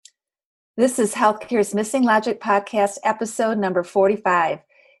This is Healthcare's Missing Logic podcast, episode number 45.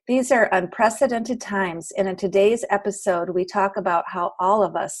 These are unprecedented times, and in today's episode, we talk about how all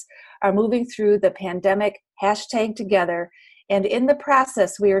of us are moving through the pandemic #together, and in the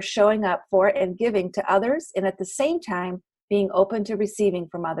process, we are showing up for and giving to others, and at the same time, being open to receiving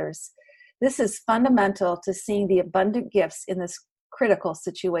from others. This is fundamental to seeing the abundant gifts in this critical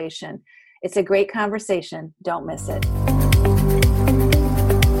situation. It's a great conversation. Don't miss it.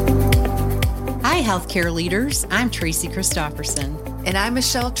 Hi, healthcare leaders. I'm Tracy Christofferson. And I'm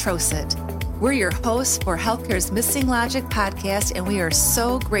Michelle Trosett. We're your hosts for Healthcare's Missing Logic podcast, and we are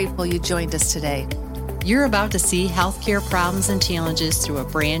so grateful you joined us today. You're about to see healthcare problems and challenges through a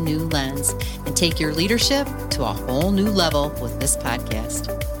brand new lens and take your leadership to a whole new level with this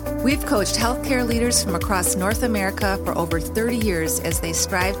podcast. We've coached healthcare leaders from across North America for over 30 years as they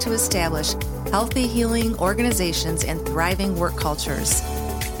strive to establish healthy, healing organizations and thriving work cultures.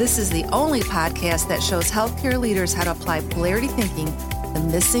 This is the only podcast that shows healthcare leaders how to apply polarity thinking, the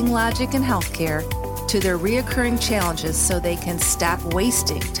missing logic in healthcare, to their reoccurring challenges so they can stop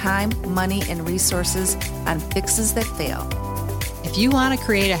wasting time, money, and resources on fixes that fail. If you want to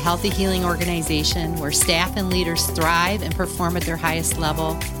create a healthy healing organization where staff and leaders thrive and perform at their highest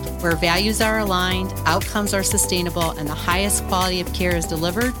level, where values are aligned, outcomes are sustainable, and the highest quality of care is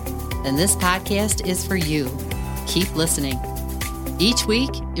delivered, then this podcast is for you. Keep listening. Each week,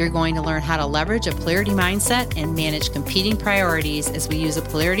 you're going to learn how to leverage a polarity mindset and manage competing priorities as we use a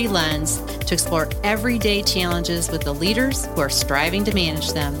polarity lens to explore everyday challenges with the leaders who are striving to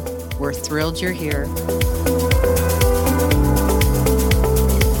manage them. We're thrilled you're here.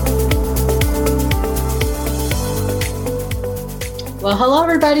 Well, hello,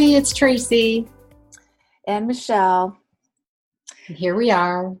 everybody. It's Tracy. And Michelle. And here we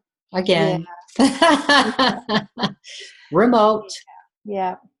are again. Yeah. Remote.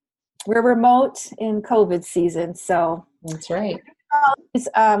 Yeah. We're remote in COVID season, so. That's right. It's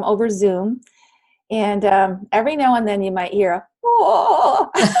over Zoom. And every now and then you might hear a,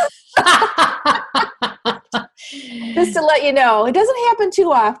 oh. Just to let you know, it doesn't happen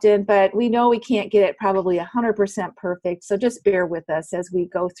too often, but we know we can't get it probably 100% perfect. So just bear with us as we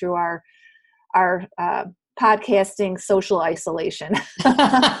go through our podcasting social isolation.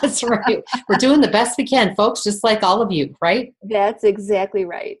 That's right. We're doing the best we can, folks, just like all of you, right? That's exactly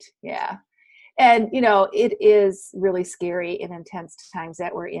right. Yeah. And, it is really scary and intense times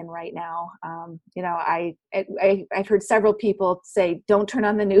that we're in right now. I've heard several people say, don't turn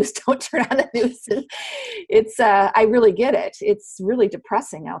on the news, don't turn on the news. It's, I really get it. It's really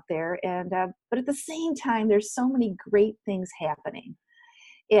depressing out there. And, but at the same time, there's so many great things happening.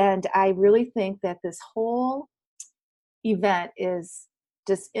 And I really think that this whole event is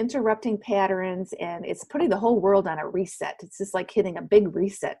just interrupting patterns, and it's putting the whole world on a reset. It's just like hitting a big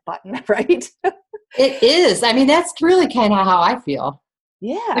reset button, right? It is. I mean, that's really kind of how I feel.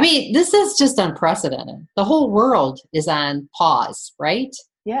 Yeah. I mean, this is just unprecedented. The whole world is on pause, right?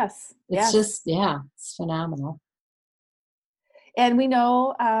 Yes. It's just, it's phenomenal. And we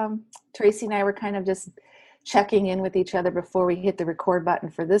know, Tracy and I were kind of just checking in with each other before we hit the record button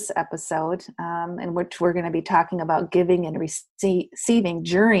for this episode, in which we're going to be talking about giving and receiving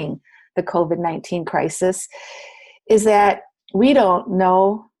during the COVID-19 crisis, is that we don't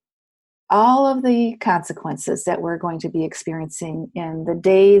know all of the consequences that we're going to be experiencing in the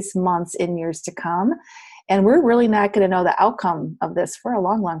days, months, and years to come. And we're really not going to know the outcome of this for a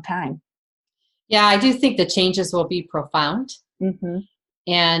long, long time. Yeah, I do think the changes will be profound. Mm-hmm.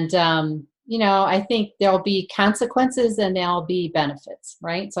 And, I think there'll be consequences and there'll be benefits,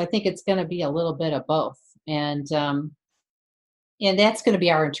 right? So I think it's going to be a little bit of both. And that's going to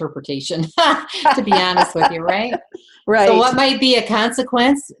be our interpretation, to be honest with you, right? Right. So what might be a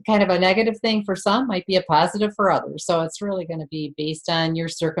consequence, kind of a negative thing for some, might be a positive for others. So it's really going to be based on your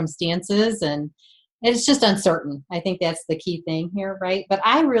circumstances, and it's just uncertain. I think that's the key thing here, right? But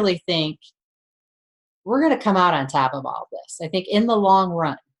I really think we're going to come out on top of all this. I think in the long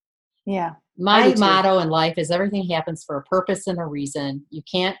run. Yeah. My motto in life is everything happens for a purpose and a reason. You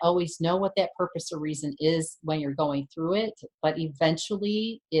can't always know what that purpose or reason is when you're going through it, but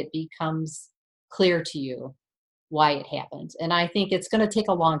eventually it becomes clear to you why it happened. And I think it's going to take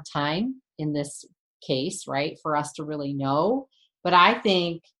a long time in this case, right, for us to really know. But I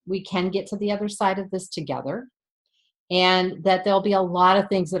think we can get to the other side of this together, and that there'll be a lot of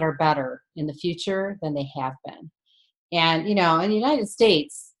things that are better in the future than they have been. And, in the United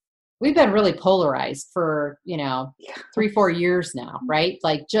States, we've been really polarized for, 3-4 years now, right?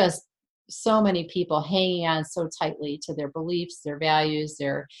 Like just so many people hanging on so tightly to their beliefs, their values,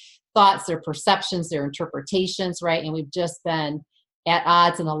 their thoughts, their perceptions, their interpretations, right? And we've just been at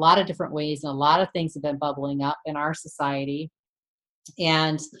odds in a lot of different ways, and a lot of things have been bubbling up in our society.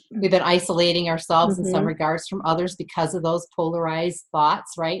 And we've been isolating ourselves in some Mhm. regards from others because of those polarized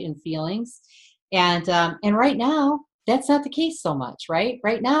thoughts, right, and feelings. And right now, that's not the case so much, right?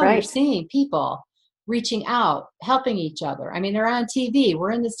 Right now, you're Right. seeing people reaching out, helping each other. I mean, they're on TV.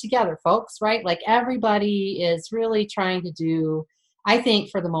 We're in this together, folks, right? Like everybody is really trying to do, I think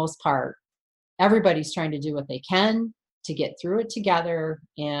for the most part, everybody's trying to do what they can to get through it together.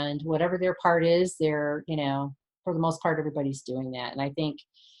 And whatever their part is, they're, for the most part, everybody's doing that. And I think,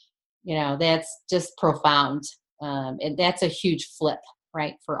 that's just profound. And that's a huge flip,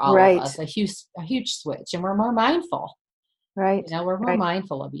 right, for all of Right. us, a huge switch. And we're more mindful, Right. we're more Right.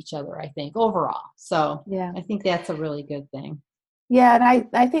 mindful of each other, I think, overall. So Yeah. I think that's a really good thing. Yeah, and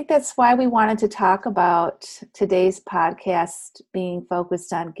I think that's why we wanted to talk about today's podcast being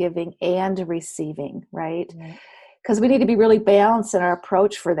focused on giving and receiving, right? Right. Because we need to be really balanced in our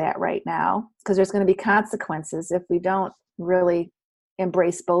approach for that right now, because there's going to be consequences if we don't really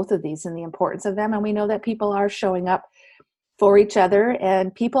embrace both of these and the importance of them. And we know that people are showing up for each other,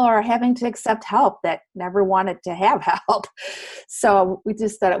 and people are having to accept help that never wanted to have help. So we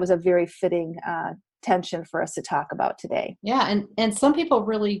just thought it was a very fitting tension for us to talk about today. Yeah. And some people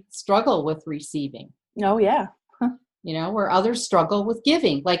really struggle with receiving, Oh, yeah. where others struggle with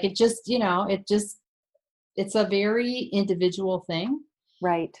giving. Like it's a very individual thing.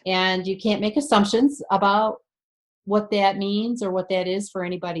 Right. And you can't make assumptions about what that means or what that is for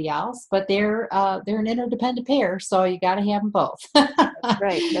anybody else, but they're an interdependent pair, so you got to have them both.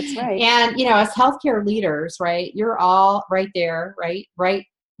 Right. That's right. And as healthcare leaders, right, you're all right there, right,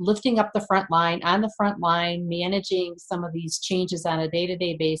 lifting up the front line, on the front line, managing some of these changes on a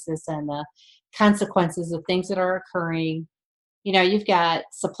day-to-day basis and the consequences of things that are occurring. You've got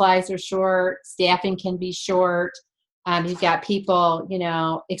supplies are short, staffing can be short. You've got people,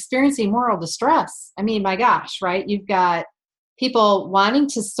 experiencing moral distress. I mean, my gosh, right? You've got people wanting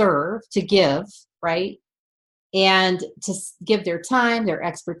to serve, to give, right? And to give their time, their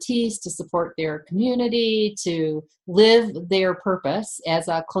expertise, to support their community, to live their purpose as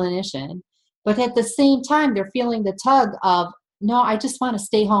a clinician. But at the same time, they're feeling the tug of, no, I just want to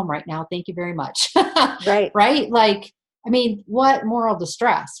stay home right now. Thank you very much. Right. Right? Like, I mean, what moral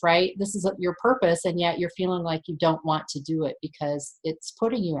distress, right? This is your purpose, and yet you're feeling like you don't want to do it because it's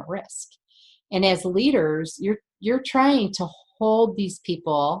putting you at risk. And as leaders, you're trying to hold these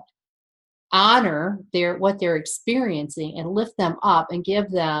people, honor what they're experiencing, and lift them up and give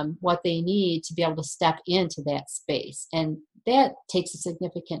them what they need to be able to step into that space. And that takes a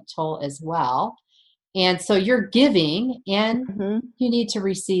significant toll as well. And so you're giving, and Hmm. you need to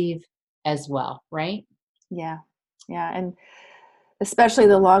receive as well, right? Yeah. Yeah. And especially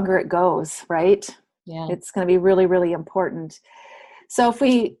the longer it goes, right? Yeah. It's going to be really, really important. So if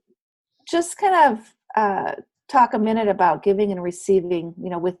we just kind of talk a minute about giving and receiving,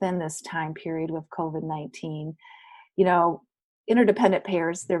 within this time period with COVID-19, interdependent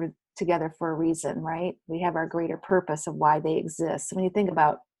pairs, they're together for a reason, right? We have our greater purpose of why they exist. When you think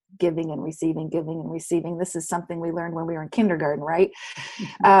about giving and receiving, this is something we learned when we were in kindergarten, right?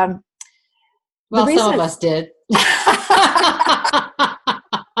 Um, the Well, some reason of us did.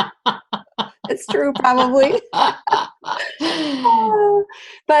 it's true, probably.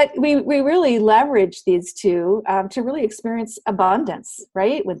 But we really leverage these two to really experience abundance,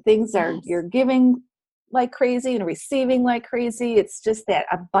 right? When things are, Yes. you're giving like crazy and receiving like crazy. It's just that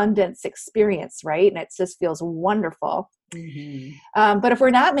abundance experience, right? And it just feels wonderful. Mm-hmm. But if we're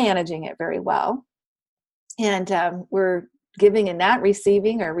not managing it very well, and we're giving and not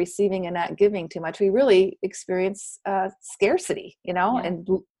receiving, or receiving and not giving too much, we really experience scarcity, Yeah. and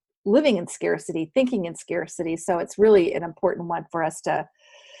living in scarcity, thinking in scarcity. So it's really an important one for us to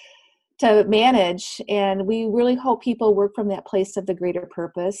manage. And we really hope people work from that place of the greater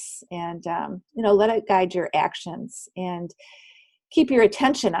purpose, and let it guide your actions, and keep your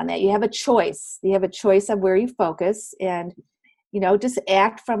attention on that. You have a choice. You have a choice of where you focus, and just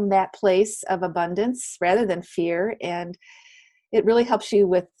act from that place of abundance rather than fear. And it really helps you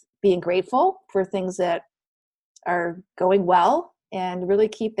with being grateful for things that are going well, and really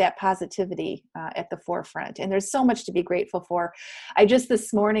keep that positivity at the forefront. And there's so much to be grateful for. I just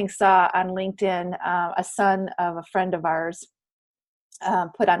this morning saw on LinkedIn, a son of a friend of ours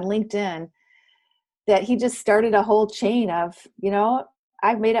put on LinkedIn that he just started a whole chain of,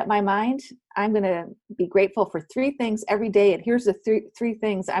 I've made up my mind. I'm going to be grateful for 3 things every day. And here's the three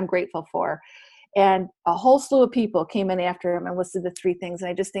things I'm grateful for. And a whole slew of people came in after him and listed the 3 things. And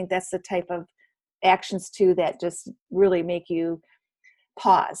I just think that's the type of actions too that just really make you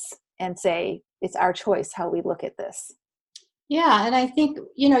pause and say, it's our choice how we look at this. Yeah. And I think,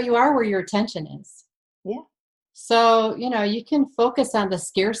 you are where your attention is. Yeah. So, you can focus on the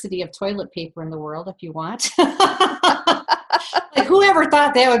scarcity of toilet paper in the world if you want. Like, whoever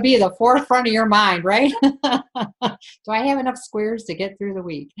thought that would be the forefront of your mind, right? Do I have enough squares to get through the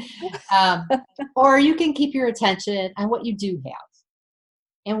week? Um, or you can keep your attention on what you do have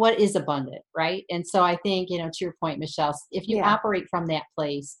and what is abundant, right? And so I think, to your point, Michelle, if you Yeah. operate from that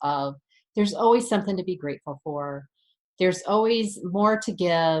place of there's always something to be grateful for, there's always more to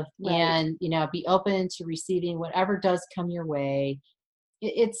give, Right. and, be open to receiving whatever does come your way.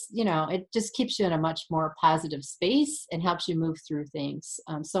 It just keeps you in a much more positive space and helps you move through things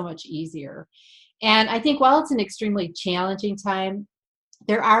so much easier. And I think while it's an extremely challenging time,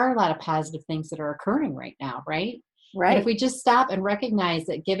 there are a lot of positive things that are occurring right now, right? And if Right. we just stop and recognize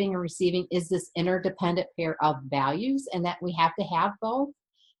that giving and receiving is this interdependent pair of values and that we have to have both.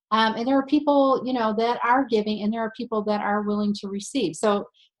 And there are people, that are giving, and there are people that are willing to receive. So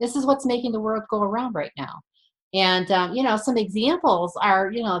this is what's making the world go around right now. And, some examples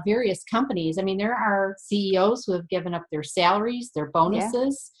are, various companies. I mean, there are CEOs who have given up their salaries, their Yeah.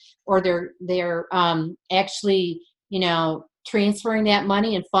 bonuses, or they're actually, transferring that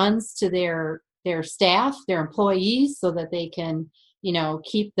money and funds to their staff, their employees, so that they can,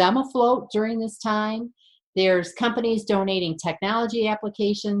 keep them afloat during this time. There's companies donating technology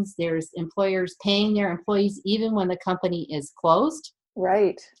applications. There's employers paying their employees even when the company is closed.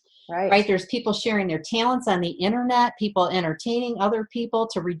 Right. Right? Right. There's people sharing their talents on the internet, people entertaining other people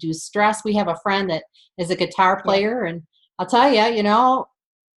to reduce stress. We have a friend that is a guitar Yeah. player, and I'll tell you,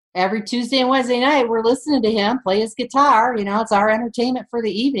 every Tuesday and Wednesday night we're listening to him play his guitar. It's our entertainment for the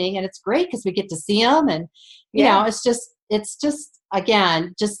evening, and it's great because we get to see him, and Yeah. it's just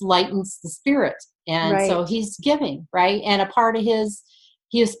again just lightens the spirit. And so Right. he's giving, right? And a part of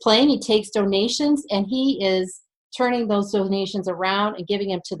he is playing, he takes donations, and he is turning those donations around and giving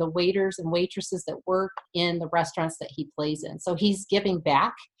them to the waiters and waitresses that work in the restaurants that he plays in. So he's giving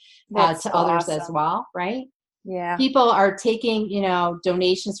back That's to so others as awesome. well, right? Yeah. People are taking,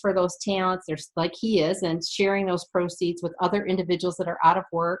 donations for those talents. There's like he is, and sharing those proceeds with other individuals that are out of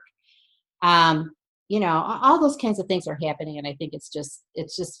work. Um, all those kinds of things are happening, and I think it's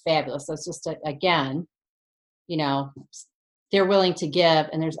just fabulous. So it's just again, you know, they're willing to give,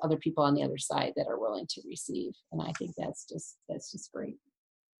 and there's other people on the other side that are willing to receive, and I think that's just great.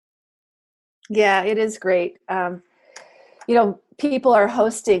 Yeah, it is great. People are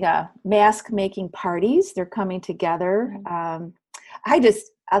hosting mask making parties. They're coming together.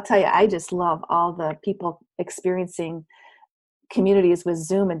 I'll tell you, I just love all the people experiencing communities with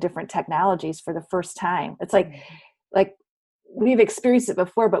Zoom and different technologies for the first time. It's like we've experienced it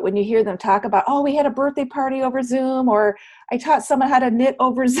before, but when you hear them talk about, oh, we had a birthday party over Zoom, or I taught someone how to knit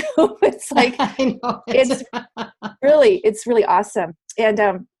over Zoom, it's like, I know it's it's really awesome.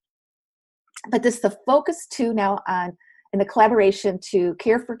 And, but the focus too now on, in the collaboration to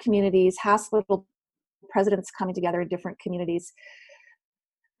care for communities, hospital presidents coming together in different communities,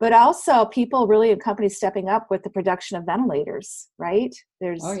 but also people really in companies stepping up with the production of ventilators, right? Oh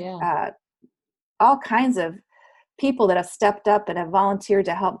There's yeah. all kinds of people that have stepped up and have volunteered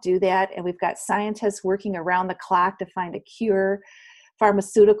to help do that. And we've got scientists working around the clock to find a cure,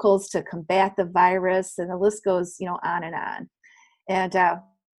 pharmaceuticals to combat the virus, and the list goes, on and on. And,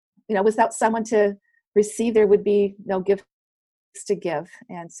 without someone to receive, there would be no gifts to give.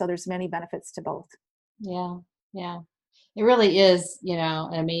 And so there's many benefits to both. Yeah. Yeah. It really is,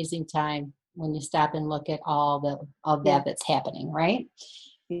 an amazing time when you stop and look at all Yeah. that's happening, right?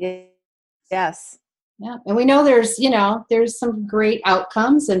 Yes. Yeah. And we know there's some great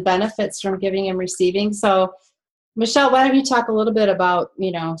outcomes and benefits from giving and receiving. So Michelle, why don't you talk a little bit about,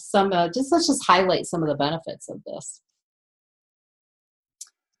 some, let's just highlight some of the benefits of this.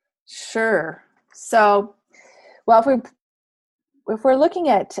 Sure. So, well, if we're looking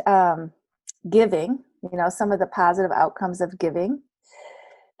at giving, some of the positive outcomes of giving,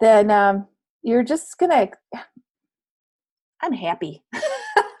 then you're just I'm happy.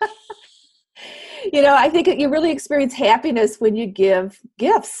 I think you really experience happiness when you give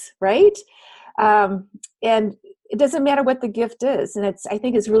gifts, right? And it doesn't matter what the gift is. And I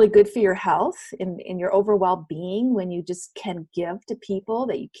think it's really good for your health and your overall well-being when you just can give to people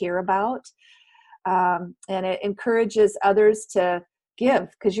that you care about. And it encourages others to give,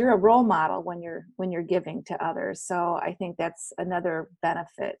 because you're a role model when you're giving to others. So I think that's another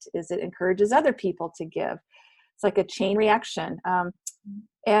benefit, is it encourages other people to give. It's like a chain reaction.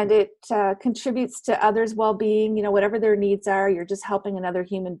 And it contributes to others' well-being, whatever their needs are. You're just helping another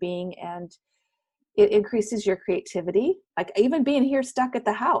human being, and it increases your creativity. Like even being here stuck at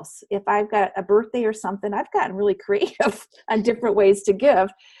the house, if I've got a birthday or something, I've gotten really creative on different ways to give.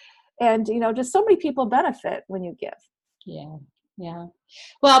 And, just so many people benefit when you give. Yeah. Yeah.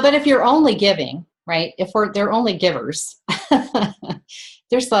 Well, but if you're only giving, right? If they're only givers,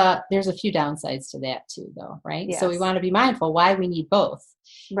 there's a few downsides to that too, though, right? Yes. So we want to be mindful why we need both.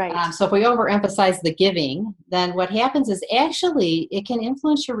 Right. So if we overemphasize the giving, then what happens is actually it can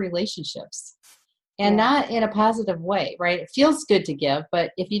influence your relationships, and not in a positive way, right? It feels good to give,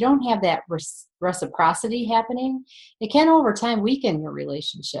 but if you don't have that reciprocity happening, it can over time weaken your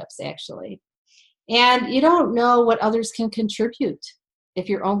relationships, actually. And you don't know what others can contribute if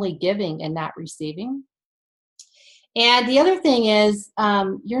you're only giving and not receiving. And the other thing is,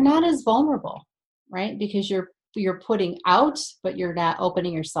 you're not as vulnerable, right? Because you're putting out, but you're not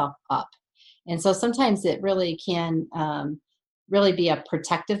opening yourself up. And so sometimes it really can really be a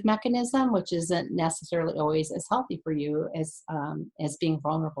protective mechanism, which isn't necessarily always as healthy for you as being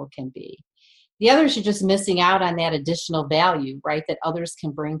vulnerable can be. The others, you're just missing out on that additional value, right, that others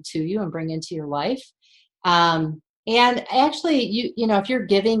can bring to you and bring into your life. And actually, if you're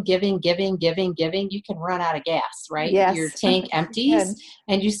giving, you can run out of gas, right? Yes. Your tank empties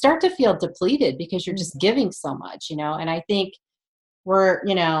and you start to feel depleted because you're just giving so much, and I think we're,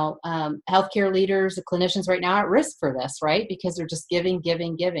 healthcare leaders, the clinicians right now are at risk for this, right? Because they're just giving.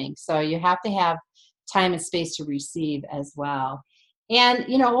 So you have to have time and space to receive as well. And,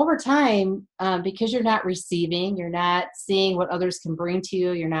 over time, because you're not receiving, you're not seeing what others can bring to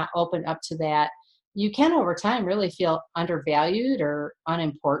you, you're not open up to that, you can over time really feel undervalued or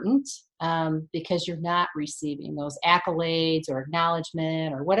unimportant because you're not receiving those accolades or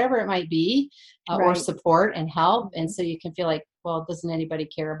acknowledgement or whatever it might be, or support and help. And so you can feel like, well, doesn't anybody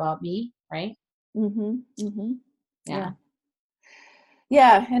care about me, right? Mm-hmm. Mm-hmm. Yeah.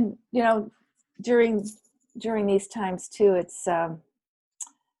 Yeah. And, during these times too,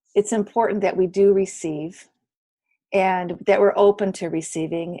 it's important that we do receive and that we're open to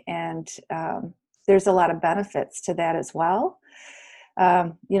receiving. And there's a lot of benefits to that as well.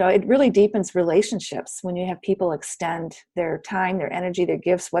 It really deepens relationships when you have people extend their time, their energy, their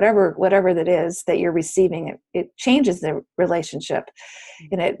gifts, whatever that is that you're receiving. It changes the relationship,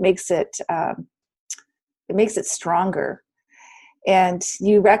 and it makes it stronger. And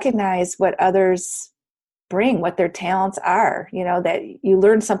you recognize what others bring, what their talents are. That you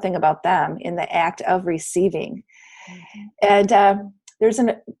learn something about them in the act of receiving. And there's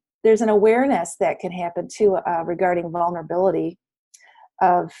an awareness that can happen too regarding vulnerability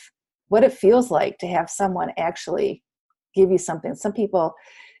of what it feels like to have someone actually give you something. Some people,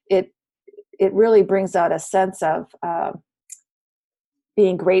 it really brings out a sense of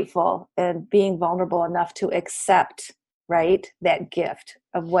being grateful and being vulnerable enough to accept, right, that gift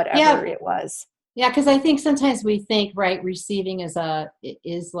of whatever it was. Yeah, because I think sometimes we think, right, receiving is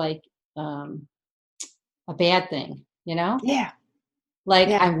like a bad thing, Yeah. Like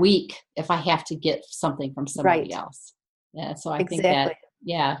I'm weak if I have to get something from somebody else. Yeah, so I think that,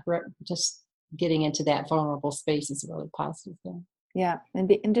 just getting into that vulnerable space is a really positive thing. Yeah,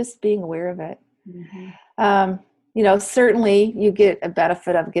 and just being aware of it. Mm-hmm. Certainly you get a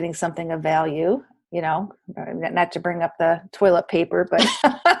benefit of getting something of value, not to bring up the toilet paper, but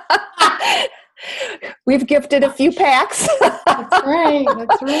we've gifted a few packs. That's right.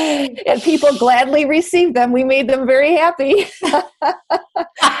 And people gladly received them. We made them very happy.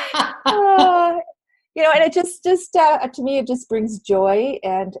 And it just to me, it just brings joy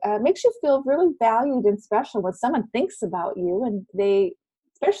and makes you feel really valued and special when someone thinks about you, and they,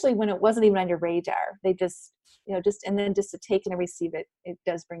 especially when it wasn't even on your radar, they just, and then just to take and receive it, it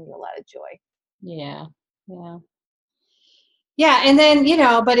does bring you a lot of joy. Yeah. And then,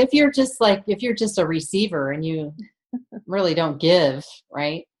 but if you're just a receiver and you really don't give,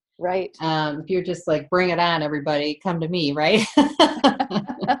 right? Right. If you're just like, bring it on, everybody, come to me, right?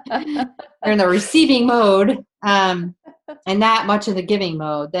 You're in the receiving mode and not much of the giving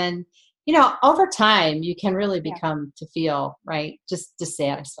mode, then, over time you can really become to feel, right, just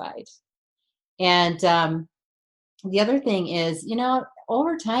dissatisfied. And the other thing is,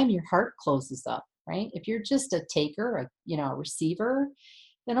 over time your heart closes up, right? If you're just a taker, a receiver,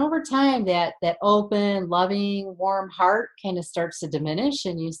 then over time that open, loving, warm heart kind of starts to diminish,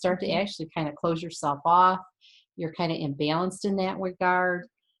 and you start to actually kind of close yourself off. You're kind of imbalanced in that regard.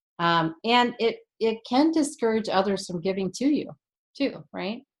 And it can discourage others from giving to you too,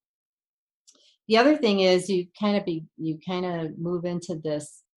 right? The other thing is you kind of move into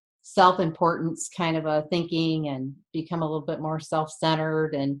this self-importance kind of a thinking and become a little bit more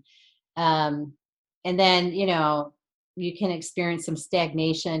self-centered, and then, you can experience some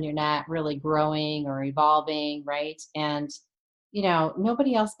stagnation. You're not really growing or evolving, right? And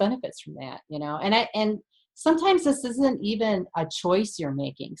nobody else benefits from that, and sometimes this isn't even a choice you're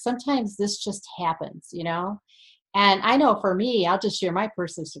making. Sometimes this just happens. And I know for me, I'll just share my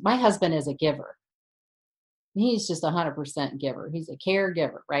personal. My husband is a giver. He's just 100% giver. He's a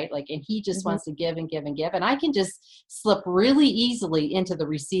caregiver, right? Like, and he just Mhm. wants to give and give and give. And I can just slip really easily into the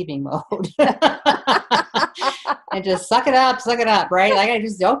receiving mode and just suck it up, right? Like, I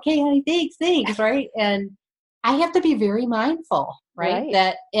just, okay, honey, thanks, right? And I have to be very mindful, right?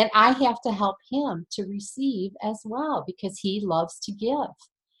 Right. And I have to help him to receive as well, because he loves to give.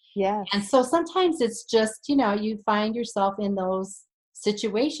 And Yes. so sometimes it's just, you find yourself in those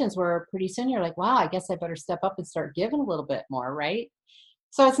situations where pretty soon you're like, wow, I guess I better step up and start giving a little bit more, right?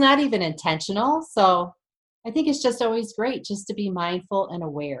 So it's not even intentional. So I think it's just always great just to be mindful and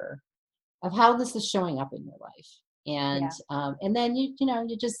aware of how this is showing up in your life. Yeah. And then you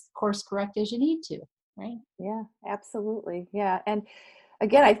just course correct as you need to, right? Yeah, absolutely. Yeah. And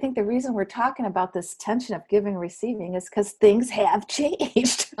again, I think the reason we're talking about this tension of giving and receiving is because things have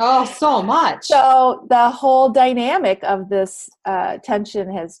changed. Oh, so much. So the whole dynamic of this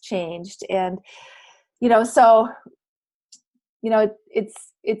tension has changed. And, so,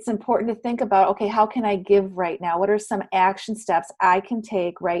 it's important to think about, okay, how can I give right now? What are some action steps I can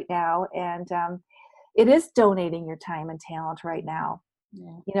take right now? And it is donating your time and talent right now.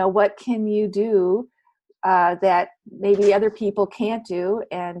 Yeah. What can you do that maybe other people can't do,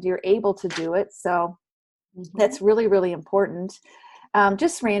 and you're able to do it? So that's really, really important.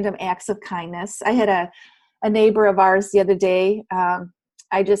 Just random acts of kindness. I had a neighbor of ours the other day.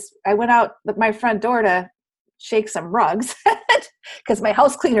 I went out with my front door to shake some rugs because my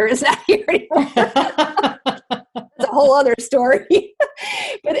house cleaner is not here anymore. It's a whole other story.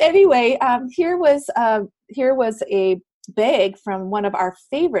 But anyway, here was a bag from one of our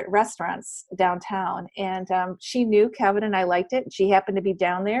favorite restaurants downtown, and she knew Kevin and I liked it. She happened to be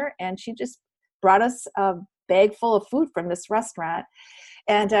down there, and she just brought us a bag full of food from this restaurant,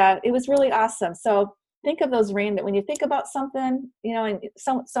 and it was really awesome. So think of those random, when you think about something, and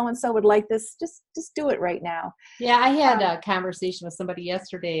so and so would like this, just do it right now. Yeah, I had a conversation with somebody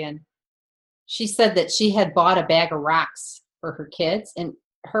yesterday, and she said that she had bought a bag of rocks for her kids, and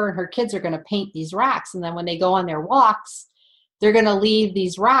her kids are going to paint these rocks. And then when they go on their walks, they're going to leave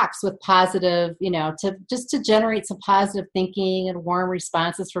these rocks with positive, to generate some positive thinking and warm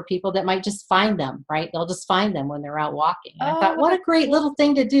responses for people that might just find them, right? They'll just find them when they're out walking. And I thought, what a great little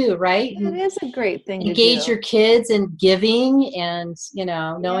thing to do, right? It is a great thing to engage do. your kids in giving, and,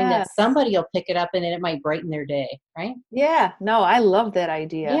 knowing that Yes. somebody will pick it up and it might brighten their day, right? Yeah, no, I love that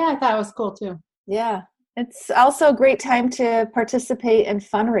idea. Yeah, I thought it was cool too. Yeah. It's also a great time to participate in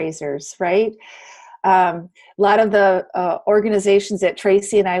fundraisers, right? A lot of the organizations that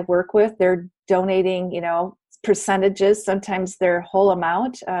Tracy and I work with, they're donating, percentages, sometimes their whole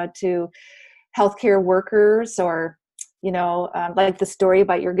amount to healthcare workers, or, like the story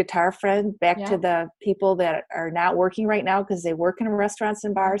about your guitar friend, back to the people that are not working right now because they work in restaurants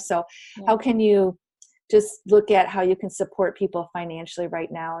and bars. So how can you just look at how you can support people financially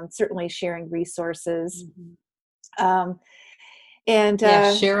right now, and certainly sharing resources. And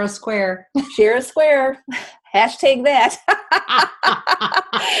share a square. Share a square. Hashtag that.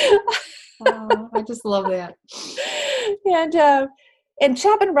 Oh, I just love that. And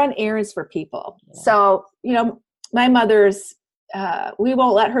shop and run errands for people. Yeah. So, my mother's, we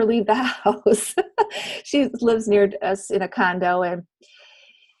won't let her leave the house. She lives near us in a condo, and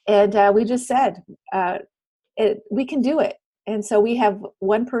we just said, we can do it. And so we have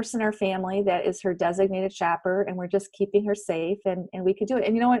one person in our family that is her designated shopper, and we're just keeping her safe, and we could do it.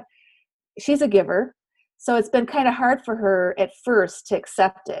 And you know what? She's a giver. So it's been kind of hard for her at first to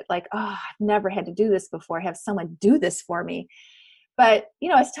accept it. Like, oh, I've never had to do this before. Have someone do this for me. But,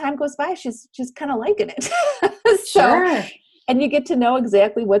 as time goes by, she's kind of liking it. Sure. And you get to know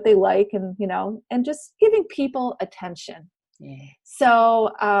exactly what they like, and, and just giving people attention. Yeah. So,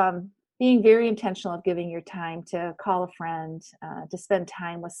 being very intentional of giving your time to call a friend, to spend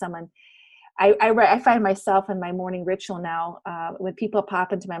time with someone. I find myself in my morning ritual now, when people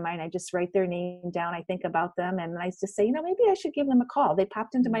pop into my mind, I just write their name down. I think about them, and I just say, maybe I should give them a call. They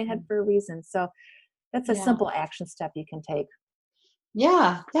popped into my head for a reason. So that's a simple action step you can take.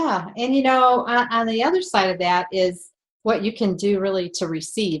 Yeah. Yeah. And, on the other side of that is what you can do really to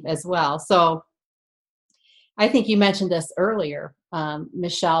receive as well. So I think you mentioned this earlier,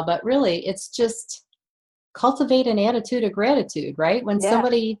 Michelle, but really it's just cultivate an attitude of gratitude, right? When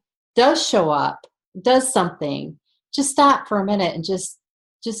somebody does show up, does something, just stop for a minute and just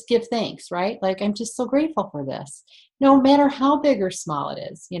just give thanks, right? Like, I'm just so grateful for this, no matter how big or small it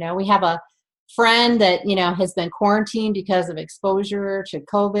is. We have a friend that, has been quarantined because of exposure to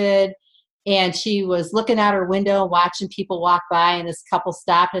COVID. And she was looking out her window, watching people walk by, and this couple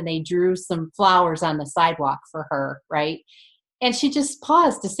stopped and they drew some flowers on the sidewalk for her, right? And she just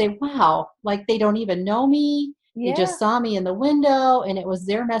paused to say, wow, like they don't even know me. They Yeah. just saw me in the window, and it was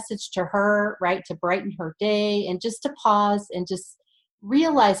their message to her, right? To brighten her day, and just to pause and just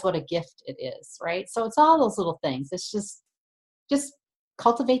realize what a gift it is, right? So it's all those little things. It's just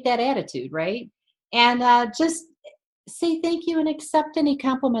cultivate that attitude, right? And just say thank you and accept any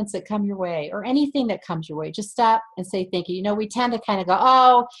compliments that come your way or anything that comes your way. Just stop and say thank you. We tend to kind of go,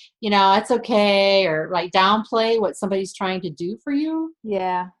 oh, it's okay, or like downplay what somebody's trying to do for you.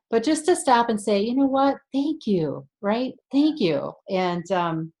 Yeah. But just to stop and say, you know what, thank you, right? Thank you. And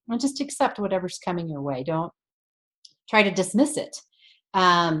just accept whatever's coming your way. Don't try to dismiss it.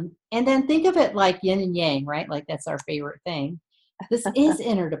 And then think of it like yin and yang, right? Like that's our favorite thing. This is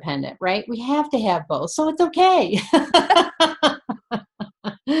interdependent, right? We have to have both. So it's okay.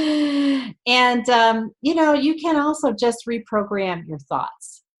 And, you can also just reprogram your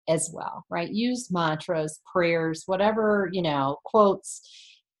thoughts as well, right? Use mantras, prayers, whatever, quotes.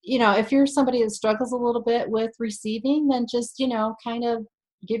 If you're somebody that struggles a little bit with receiving, then just, kind of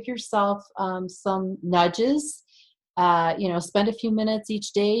give yourself some nudges. Spend a few minutes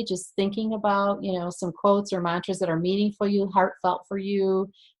each day just thinking about, some quotes or mantras that are meaningful you, heartfelt for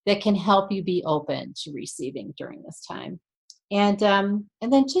you, that can help you be open to receiving during this time. And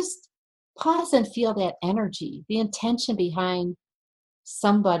then just pause and feel that energy, the intention behind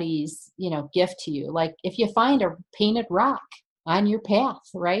somebody's, gift to you. Like if you find a painted rock on your path,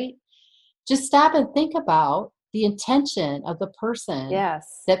 right? Just stop and think about the intention of the person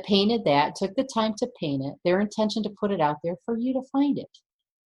Yes. that painted that, took the time to paint it, their intention to put it out there for you to find it,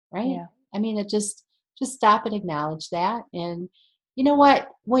 right? Yeah. I mean, it just stop and acknowledge that. And you know what?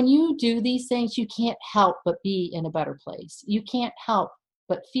 When you do these things, you can't help but be in a better place. You can't help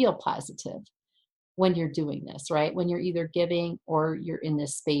but feel positive when you're doing this, right? When you're either giving or you're in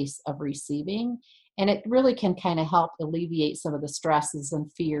this space of receiving. And it really can kind of help alleviate some of the stresses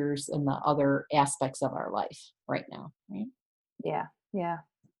and fears and the other aspects of our life right now, right? Yeah. Yeah.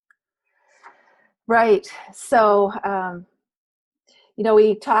 Right. So,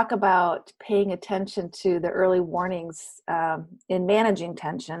 we talk about paying attention to the early warnings in managing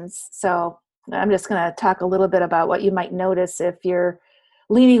tensions. So I'm just going to talk a little bit about what you might notice if you're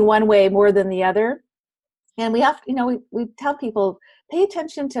leaning one way more than the other. And we have, we tell people, pay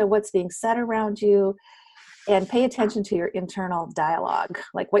attention to what's being said around you and pay attention to your internal dialogue,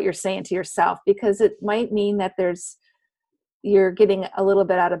 like what you're saying to yourself, because it might mean that you're getting a little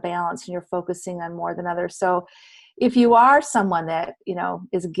bit out of balance and you're focusing on more than others. So if you are someone that,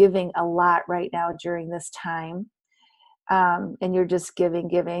 is giving a lot right now during this time, and you're just giving,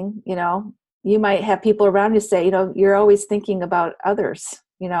 you might have people around you say, you're always thinking about others,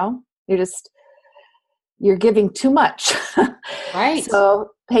 you're giving too much. Right.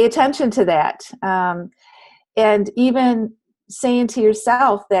 So pay attention to that. And even saying to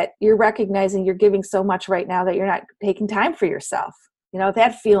yourself that you're recognizing you're giving so much right now that you're not taking time for yourself.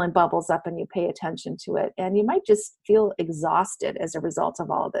 That feeling bubbles up and you pay attention to it. And you might just feel exhausted as a result of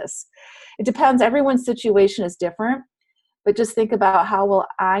all of this. It depends. Everyone's situation is different. But just think about, how will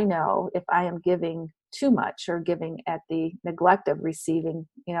I know if I am giving too much or giving at the neglect of receiving,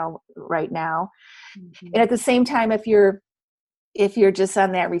 right now. Mm-hmm. And at the same time, if you're just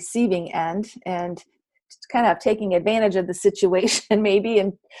on that receiving end and kind of taking advantage of the situation maybe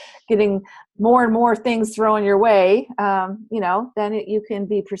and getting more and more things thrown your way, then you can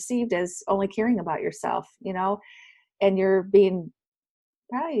be perceived as only caring about yourself, and you're being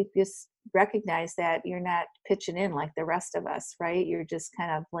probably just recognize that you're not pitching in like the rest of us, right? You're just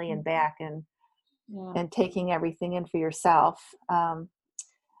kind of laying back and taking everything in for yourself.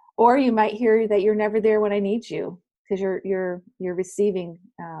 Or you might hear that you're never there when I need you, because you're receiving,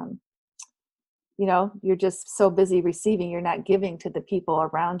 you're just so busy receiving, you're not giving to the people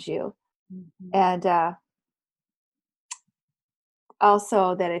around you. Mm-hmm. And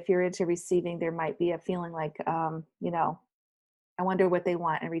also that if you're into receiving, there might be a feeling like, I wonder what they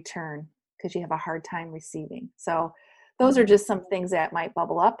want in return, because you have a hard time receiving. So those are just some things that might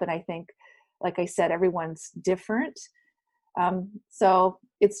bubble up. And I think, like I said, everyone's different. So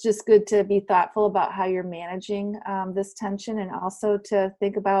it's just good to be thoughtful about how you're managing this tension, and also to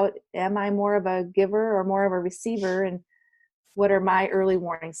think about, am I more of a giver or more of a receiver? And what are my early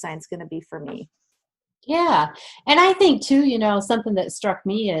warning signs going to be for me? Yeah. And I think too, something that struck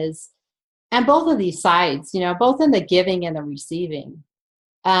me is, and both of these sides, both in the giving and the receiving,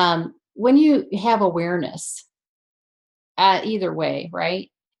 when you have awareness, either way, right?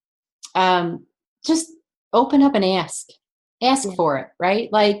 Just open up and ask Yeah. for it,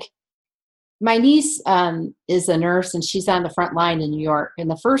 right? Like my niece is a nurse and she's on the front line in New York. And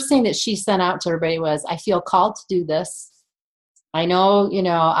the first thing that she sent out to everybody was, I feel called to do this. I know,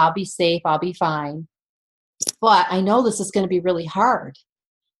 I'll be safe. I'll be fine. But I know this is going to be really hard.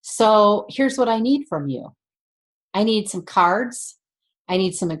 So here's what I need from you. I need some cards. I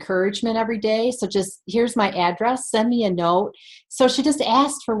need some encouragement every day. So just here's my address. Send me a note. So she just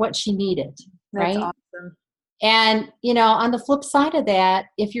asked for what she needed. That's Right. awesome. And, on the flip side of that,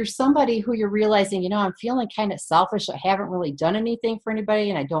 if you're somebody who you're realizing, I'm feeling kind of selfish, I haven't really done anything for anybody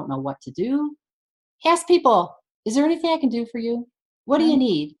and I don't know what to do, ask people, is there anything I can do for you? What do you Right.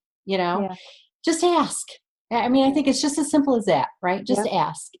 need? Yeah. Just ask. I mean, I think it's just as simple as that, right? Just Yep.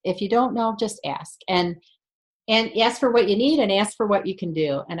 ask. If you don't know, just ask. And ask for what you need and ask for what you can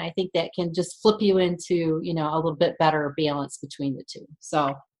do. And I think that can just flip you into, a little bit better balance between the two.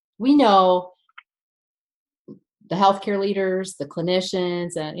 So we know the healthcare leaders, the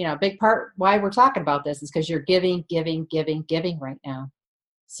clinicians, and, a big part why we're talking about this is because you're giving right now.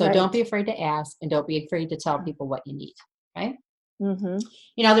 So Right. don't be afraid to ask and don't be afraid to tell people what you need, right? Mm-hmm.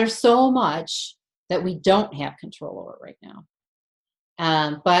 There's so much that we don't have control over right now.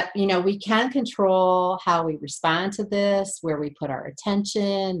 But, we can control how we respond to this, where we put our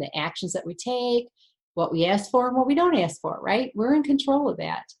attention, the actions that we take, what we ask for and what we don't ask for, right? We're in control of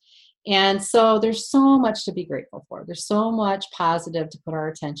that. And so there's so much to be grateful for. There's so much positive to put our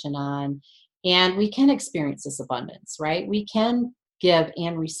attention on. And we can experience this abundance, right? We can give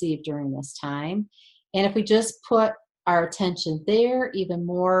and receive during this time. And if we just put our attention there, even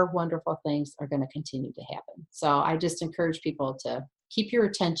more wonderful things are going to continue to happen. So I just encourage people to keep your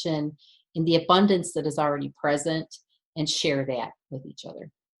attention in the abundance that is already present and share that with each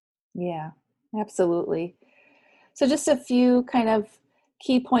other. Yeah, absolutely. So just a few kind of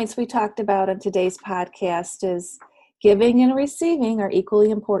key points we talked about on today's podcast is giving and receiving are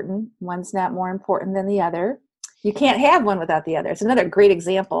equally important. One's not more important than the other. You can't have one without the other. It's another great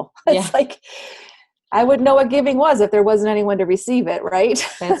example. Yeah. It's like, I wouldn't know what giving was if there wasn't anyone to receive it, right?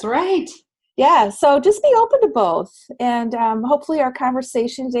 That's right. Yeah, so just be open to both. And hopefully our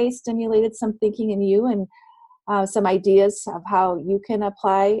conversation today stimulated some thinking in you and some ideas of how you can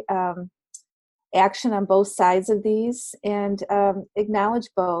apply action on both sides of these and acknowledge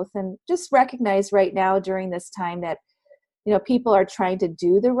both. And just recognize right now during this time that, people are trying to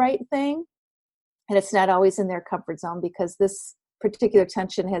do the right thing. And it's not always in their comfort zone because this particular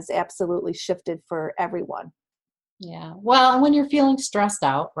tension has absolutely shifted for everyone. Yeah. Well, and when you're feeling stressed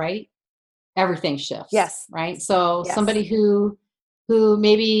out, right? Everything shifts. Yes. Right. So Yes. somebody who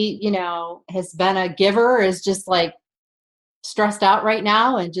maybe, has been a giver is just like stressed out right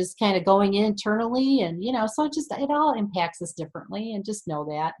now and just kind of going internally. And, so it all impacts us differently and just know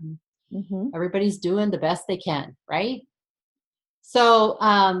that. And Mm-hmm. everybody's doing the best they can. Right. So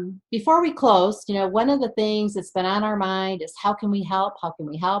before we close, one of the things that's been on our mind is how can we help? How can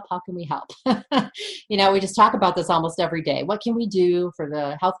we help? How can we help? We just talk about this almost every day. What can we do for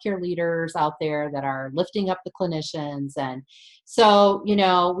the healthcare leaders out there that are lifting up the clinicians? And so,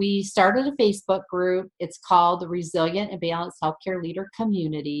 we started a Facebook group. It's called the Resilient and Balanced Healthcare Leader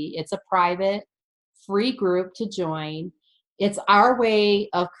Community. It's a private, free group to join. It's our way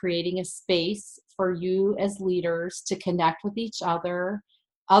of creating a space for you as leaders to connect with each other,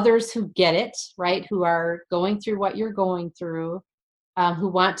 others who get it, right, who are going through what you're going through, who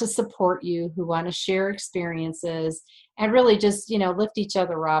want to support you, who want to share experiences, and really just, lift each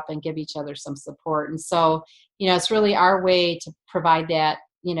other up and give each other some support. And so, it's really our way to provide that,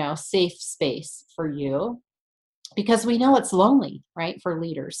 safe space for you. Because we know it's lonely, right, for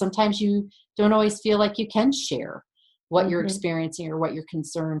leaders. Sometimes you don't always feel like you can share what you're experiencing or what your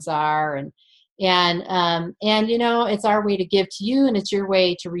concerns are. And it's our way to give to you, and it's your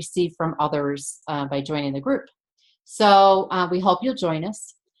way to receive from others by joining the group. So we hope you'll join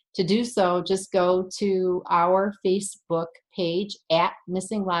us. To do so, just go to our Facebook page at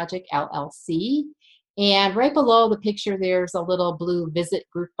Missing Logic LLC. And right below the picture, there's a little blue visit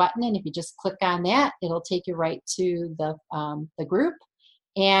group button. And if you just click on that, it'll take you right to the group.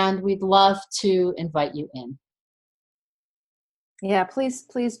 And we'd love to invite you in. Yeah, please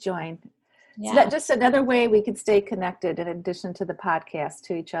join. Yeah. So that's just another way we can stay connected in addition to the podcast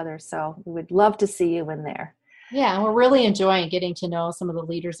to each other. So we would love to see you in there. Yeah, and we're really enjoying getting to know some of the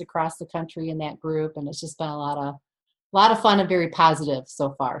leaders across the country in that group, and it's just been a lot of fun and very positive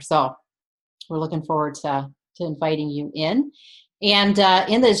so far. So we're looking forward to inviting you in. And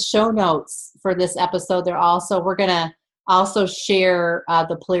in the show notes for this episode, we're gonna also share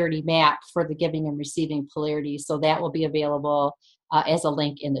the polarity map for the giving and receiving polarity. So that will be available as a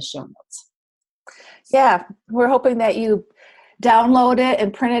link in the show notes. Yeah, we're hoping that you download it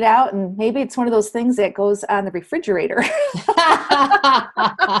and print it out, and maybe it's one of those things that goes on the refrigerator.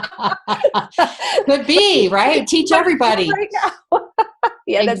 Could be, right? Teach everybody. Right now.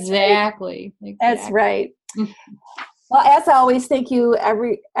 Yeah, exactly. That's right. Well, as always, thank you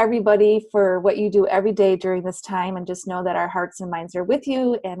everybody for what you do every day during this time, and just know that our hearts and minds are with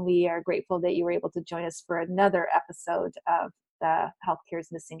you, and we are grateful that you were able to join us for another episode of the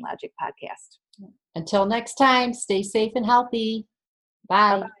Healthcare's Missing Logic podcast. Until next time, stay safe and healthy.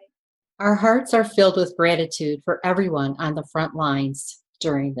 Bye. Bye-bye. Our hearts are filled with gratitude for everyone on the front lines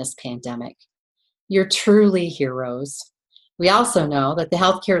during this pandemic. You're truly heroes. We also know that the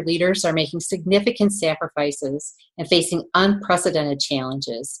healthcare leaders are making significant sacrifices and facing unprecedented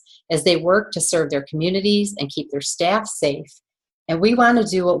challenges as they work to serve their communities and keep their staff safe. And we want to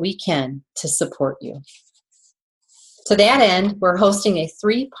do what we can to support you. To that end, we're hosting a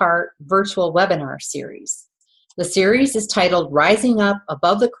 3-part virtual webinar series. The series is titled Rising Up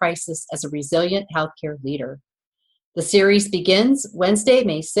Above the Crisis as a Resilient Healthcare Leader. The series begins Wednesday,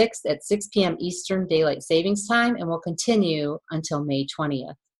 May 6th at 6 p.m. Eastern Daylight Savings Time and will continue until May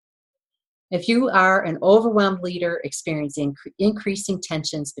 20th. If you are an overwhelmed leader experiencing increasing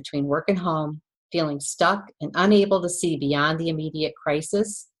tensions between work and home, feeling stuck and unable to see beyond the immediate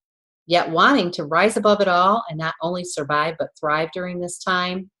crisis, yet wanting to rise above it all and not only survive but thrive during this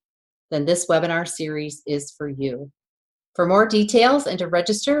time, then this webinar series is for you. For more details and to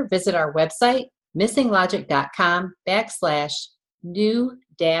register, visit our website,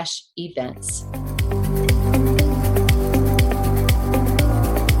 missinglogic.com/new-events.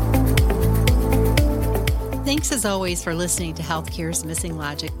 Thanks as always for listening to Healthcare's Missing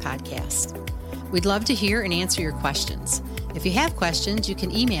Logic podcast. We'd love to hear and answer your questions. If you have questions, you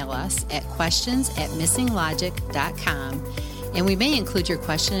can email us at questions@missinglogic.com, and we may include your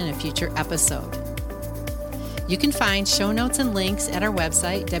question in a future episode. You can find show notes and links at our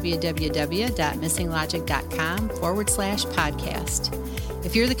website, www.missinglogic.com/podcast.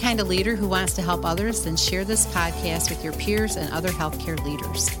 If you're the kind of leader who wants to help others, then share this podcast with your peers and other healthcare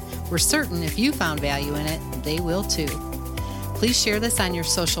leaders. We're certain if you found value in it, they will too. Please share this on your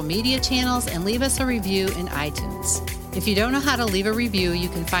social media channels and leave us a review in iTunes. If you don't know how to leave a review, you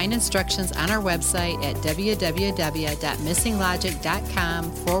can find instructions on our website at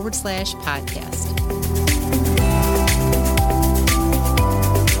www.missinglogic.com/podcast.